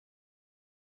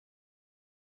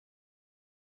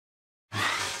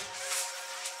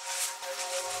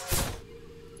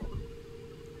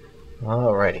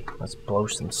Alrighty, let's blow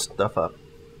some stuff up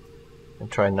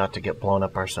and try not to get blown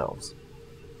up ourselves.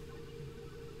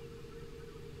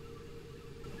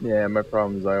 Yeah, my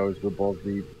problem is I always go balls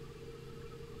deep.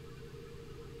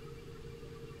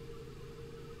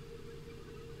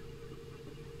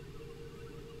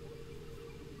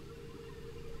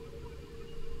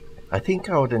 I think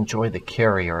I would enjoy the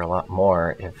carrier a lot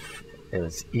more if it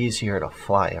was easier to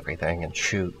fly everything and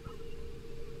shoot.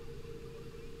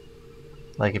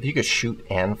 Like if you could shoot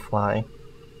and fly.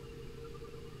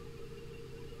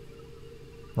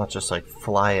 Not just like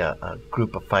fly a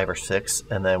group of 5 or 6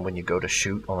 and then when you go to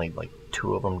shoot only like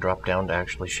 2 of them drop down to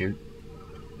actually shoot.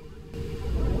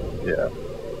 Yeah.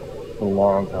 It's a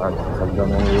long time since I've done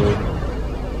one of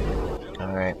those.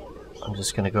 Alright, I'm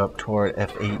just gonna go up toward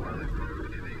F8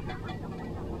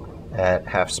 at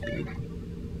half speed.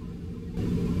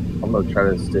 I'm gonna try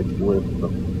to stick with the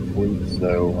fleet,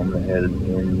 so I'm gonna head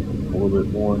in a little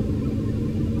bit more.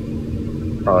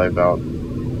 Probably about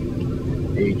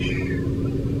H3.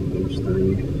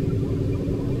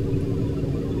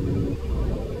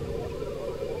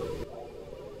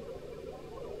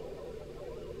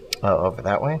 Oh, over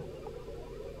that way?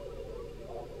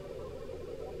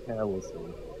 Yeah, we'll see.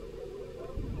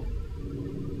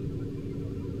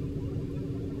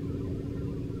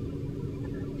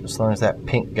 As long as that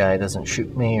pink guy doesn't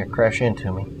shoot me or crash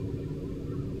into me.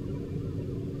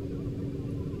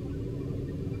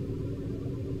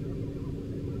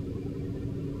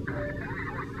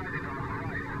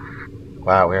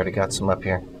 Wow, we already got some up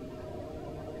here.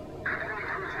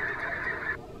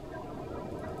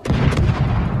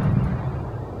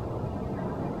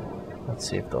 Let's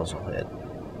see if those will hit.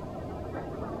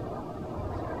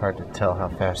 Hard to tell how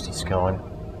fast he's going.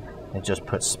 It just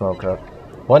puts smoke up.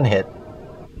 One hit.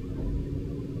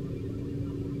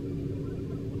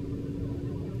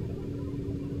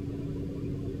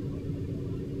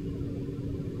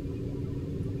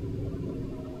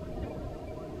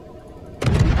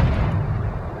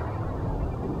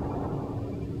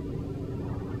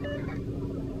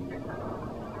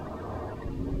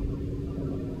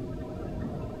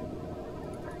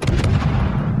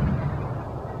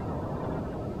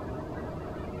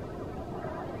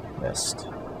 Missed.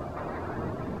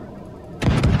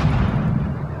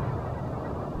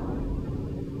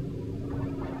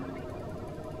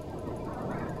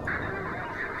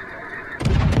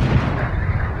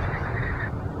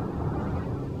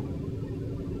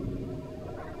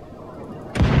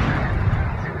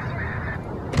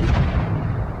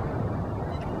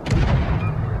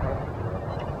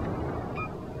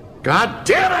 God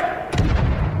damn it!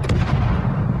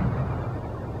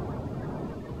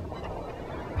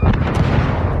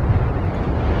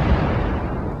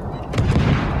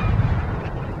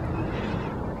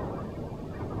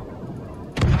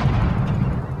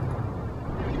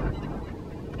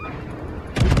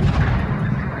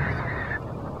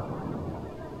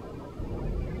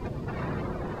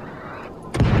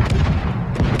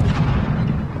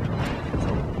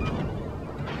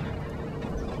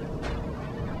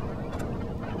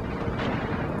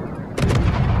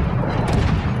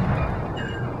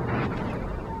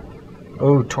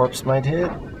 Oh, torps might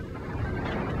hit.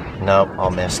 Nope,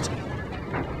 all missed.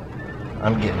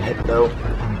 I'm getting hit though.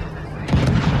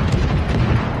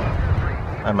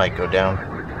 I might go down.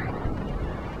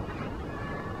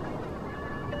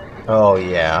 Oh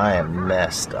yeah, I am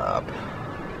messed up.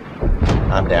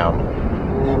 I'm down.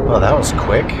 Oh, that was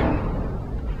quick.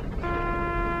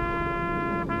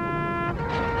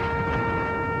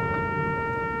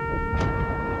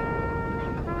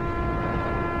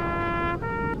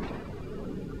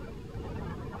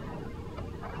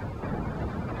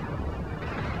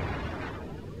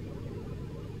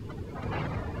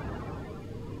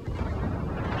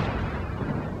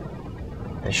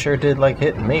 They sure did like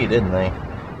hitting me, didn't they?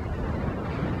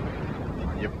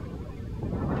 Yep.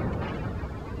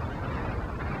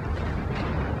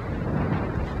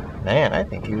 Man, I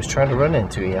think he was trying to run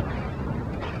into you.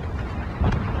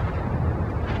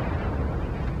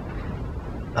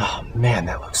 Oh man,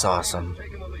 that looks awesome.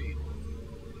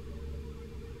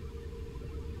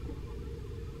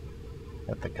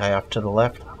 Got the guy off to the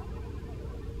left.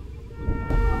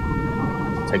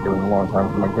 It's taking a long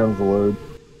time for my guns to load.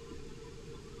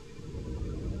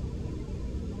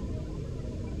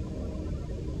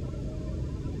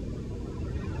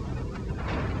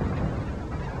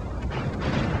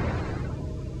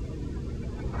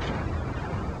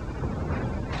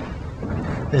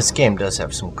 This game does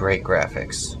have some great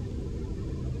graphics.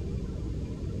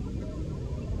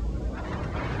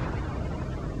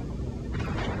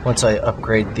 Once I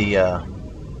upgrade the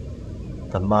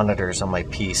the monitors on my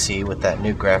PC with that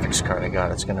new graphics card I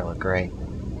got. It's gonna look great.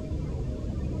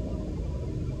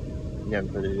 You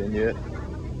haven't put it in yet?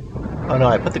 Oh no,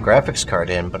 I put the graphics card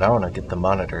in, but I want to get the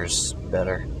monitors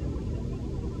better.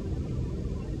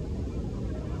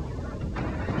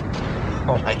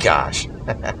 Oh my gosh.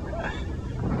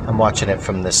 I'm watching it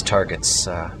from this target's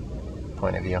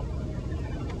point of view.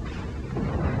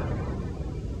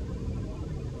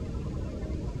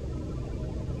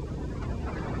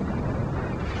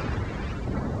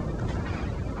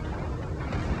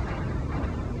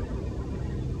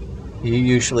 You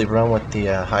usually run with the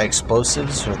high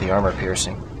explosives or the armor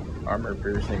piercing? Armor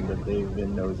piercing, but they've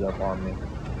been nose up on me.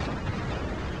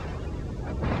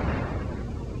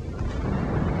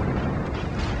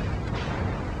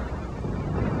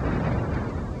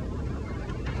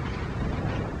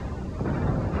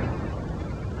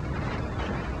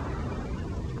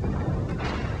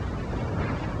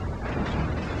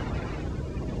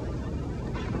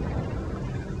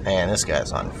 Man, this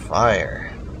guy's on fire.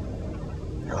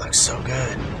 It looks so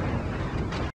good.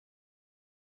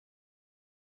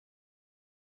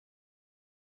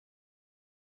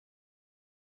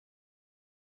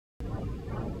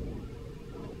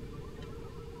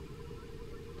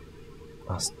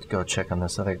 Let's go check on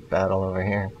this other battle over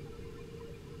here.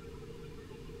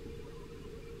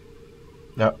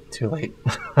 Nope, too late.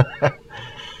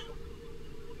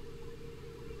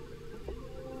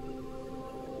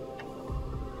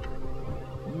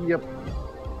 Yep.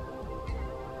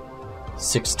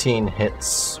 16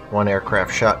 hits, 1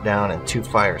 aircraft shot down, and 2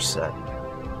 fires set.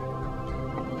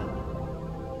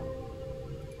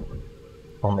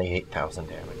 Only 8,000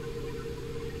 damage.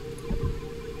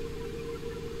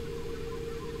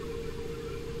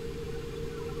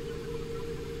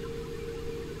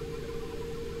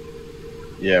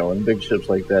 Yeah, when big ships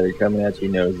like that are coming at you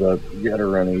nose up, you gotta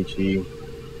run HE.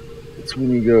 It's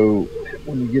when you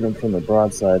get them from the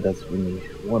broadside, that's when you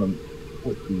want them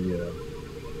with the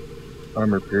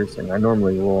armor piercing. I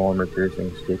normally roll armor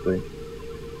piercing strictly.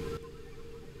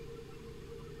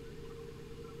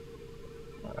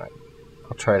 Alright.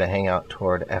 I'll try to hang out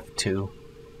toward F2.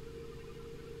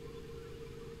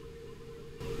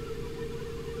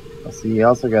 See, you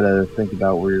also gotta think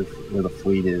about where the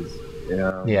fleet is.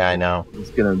 Yeah, I know. It's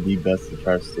gonna be best to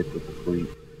try to stick with the fleet.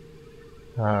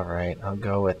 Alright, I'll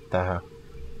go with I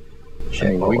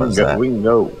mean, we can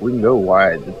go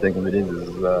wide. The thing of it is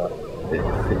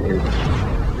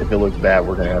if it looks bad,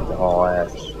 we're gonna have to haul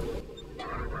ass.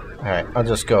 Alright, I'll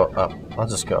just go up. I'll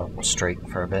just go straight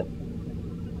for a bit.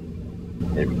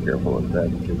 Yeah, be careful with that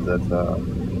because that's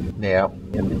Yeah.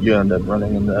 and you end up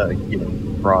running into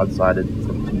getting broadsided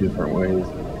from 2 different ways.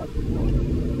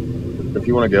 If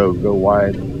you want to go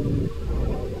wide.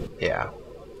 Yeah.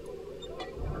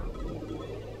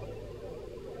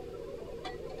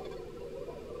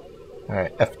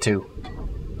 Alright, F2.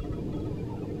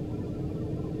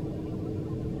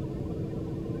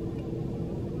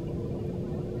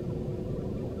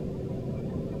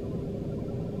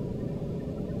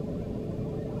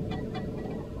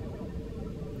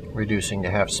 Reducing to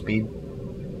half speed.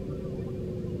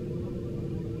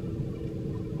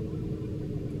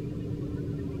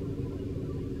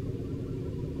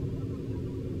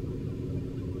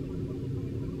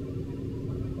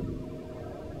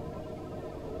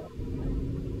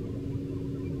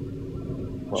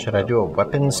 Should I do a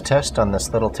weapons test on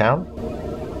this little town?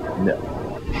 No.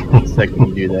 The second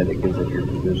you do that, it gives up your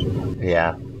position.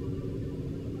 Yeah.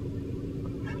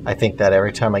 I think that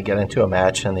every time I get into a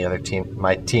match and the other team,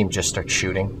 my team just starts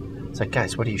shooting. It's like,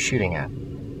 guys, what are you shooting at?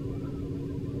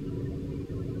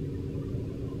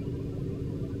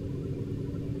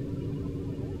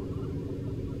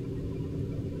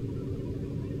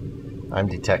 I'm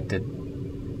detected.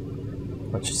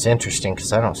 Which is interesting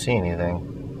because I don't see anything.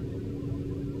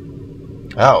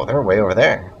 Oh, they're way over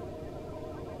there.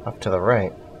 Up to the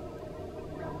right.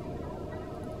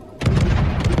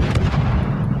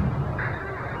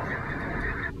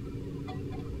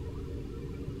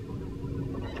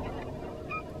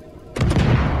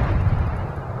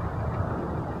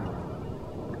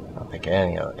 I don't think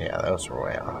any of it. Yeah, those were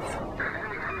way off.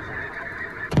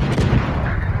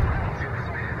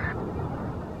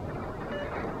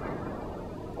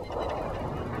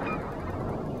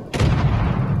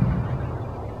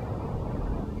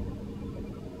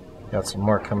 Got some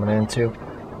more coming in too.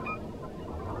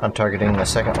 I'm targeting the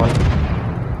second one.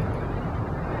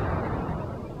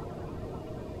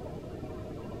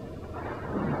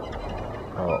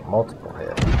 Oh, multiple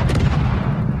hit.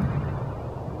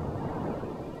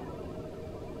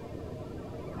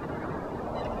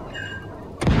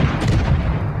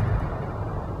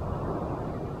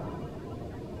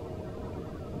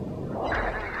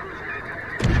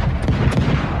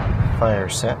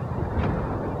 set.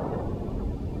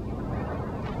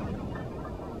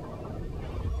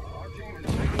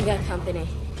 We got company.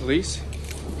 Police?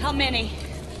 How many?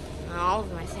 All of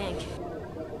them, I think.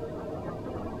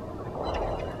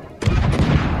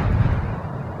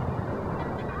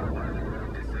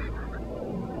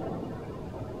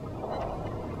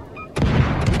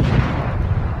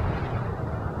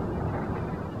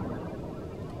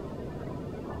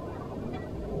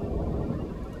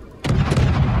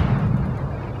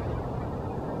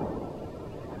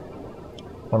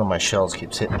 One of my shells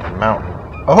keeps hitting the mountain.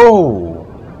 Oh!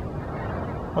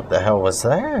 What the hell was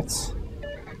that?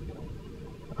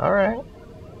 Alright.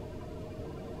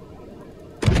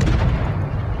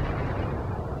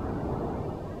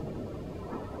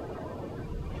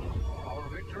 Our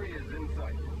victory is in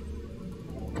sight.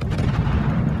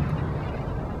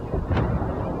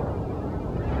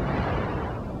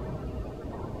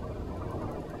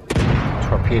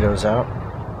 Torpedoes out.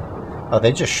 Oh,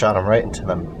 they just shot him right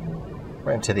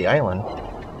into the island.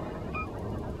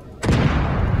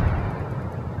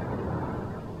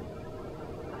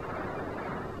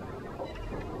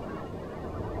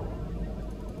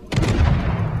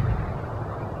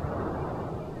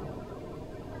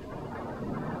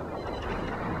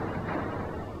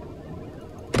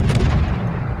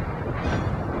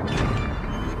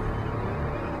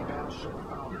 Battleship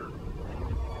foundered.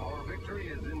 Our victory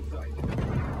is in sight.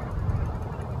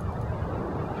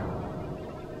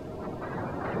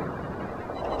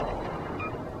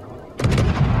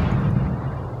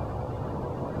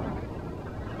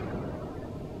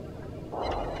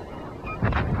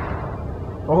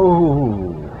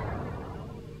 Oh!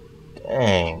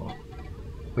 Dang.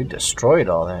 We destroyed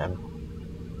all them.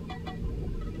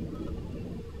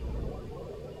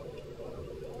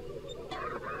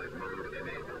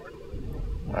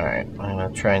 Alright, I'm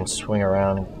gonna try and swing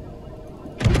around.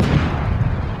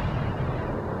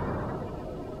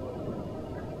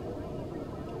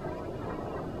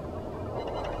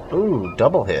 Ooh,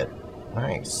 double hit.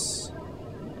 Nice.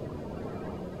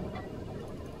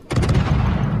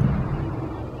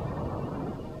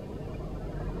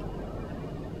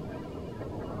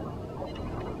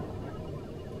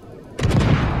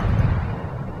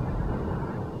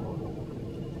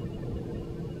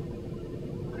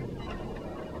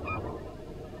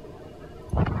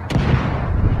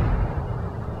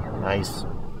 Nice.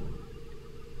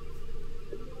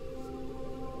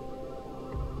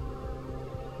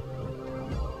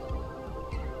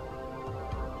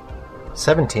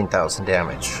 $17,000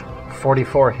 damage.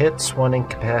 44 hits, 1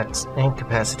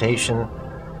 incapacitation,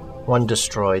 1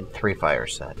 destroyed, 3 fire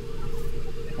set.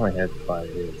 I only had 5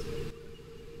 hits.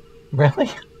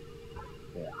 Really?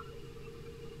 Yeah.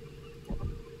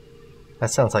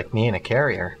 That sounds like me and a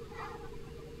carrier.